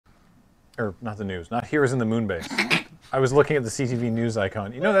or not the news, not Heroes in the Moonbase. I was looking at the CTV news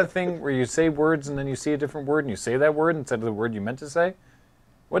icon. You know that thing where you say words and then you see a different word and you say that word instead of the word you meant to say?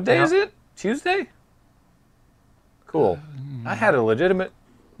 What day is it? Tuesday? Cool. I had a legitimate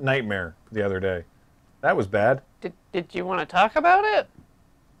nightmare the other day. That was bad. Did you want to talk about it?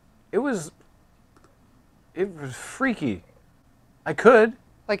 It was freaky. I could.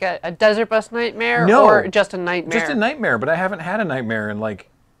 Like a desert bus nightmare? No. Or just a nightmare? Just a nightmare, but I haven't had a nightmare in like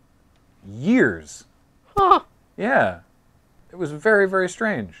years. Huh. Yeah. It was very, very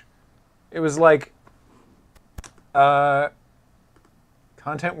strange. It was like content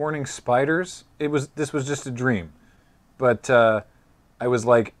warning spiders. This was just a dream. But I was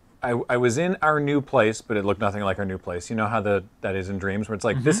like, I was in our new place, but it looked nothing like our new place. You know how that is in dreams, where it's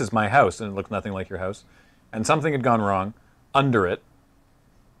like, this is my house, and it looked nothing like your house. And something had gone wrong under it.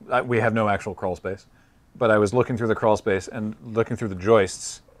 We have no actual crawl space. But I was looking through the crawl space and looking through the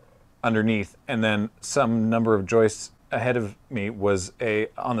joists underneath, and then some number of joists ahead of me was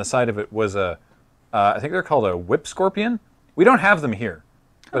on the side of it was I think they're called a whip scorpion. We don't have them here.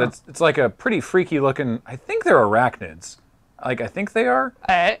 But it's like a pretty freaky looking, I think they're arachnids. Like, I think they are.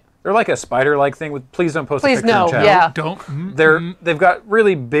 They're like a spider-like thing with, please don't post a picture in chat. Yeah. Don't. They've got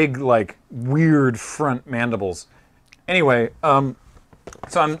really big, like, weird front mandibles. Anyway,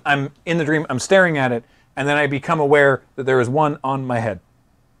 so I'm in the dream, I'm staring at it, and then I become aware that there is one on my head.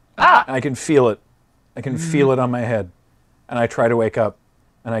 Ah! And I can feel it. I can feel it on my head. And I try to wake up,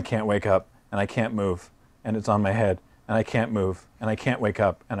 and I can't wake up, and I can't move, and it's on my head. And I can't move, and I can't wake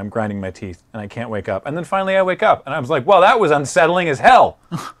up, and I'm grinding my teeth, and I can't wake up. And then finally I wake up, and I was like, well, that was unsettling as hell.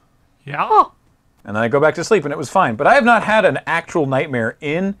 Yeah. And then I go back to sleep, and it was fine. But I have not had an actual nightmare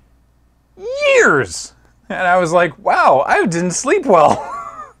in years. And I was like, wow, I didn't sleep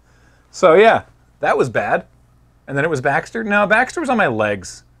well. So yeah, that was bad. And then it was Baxter. No, Baxter was on my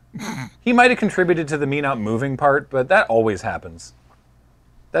legs. He might have contributed to the me not moving part, but that always happens.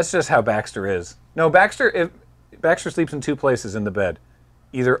 That's just how Baxter is. No, Baxter sleeps in two places in the bed,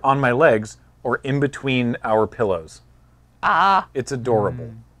 either on my legs or in between our pillows. Ah. It's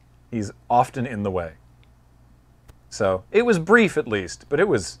adorable. He's often in the way. So it was brief at least, but it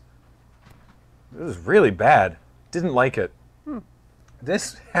was really bad. Didn't like it.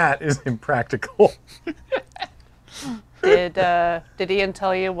 This hat is impractical. Did Ian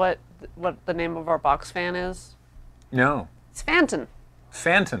tell you what the name of our box fan is? No. It's Fanton.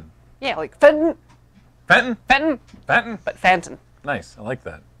 Fanton. Yeah, like Fenton. Fenton? Fenton. Fenton? But Fanton. Nice, I like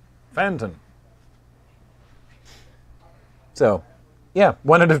that. Fanton. So, yeah,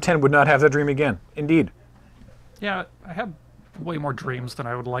 1 out of 10 would not have that dream again. Indeed. Yeah, I have way more dreams than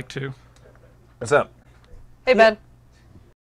I would like to. What's up? Hey, Ben.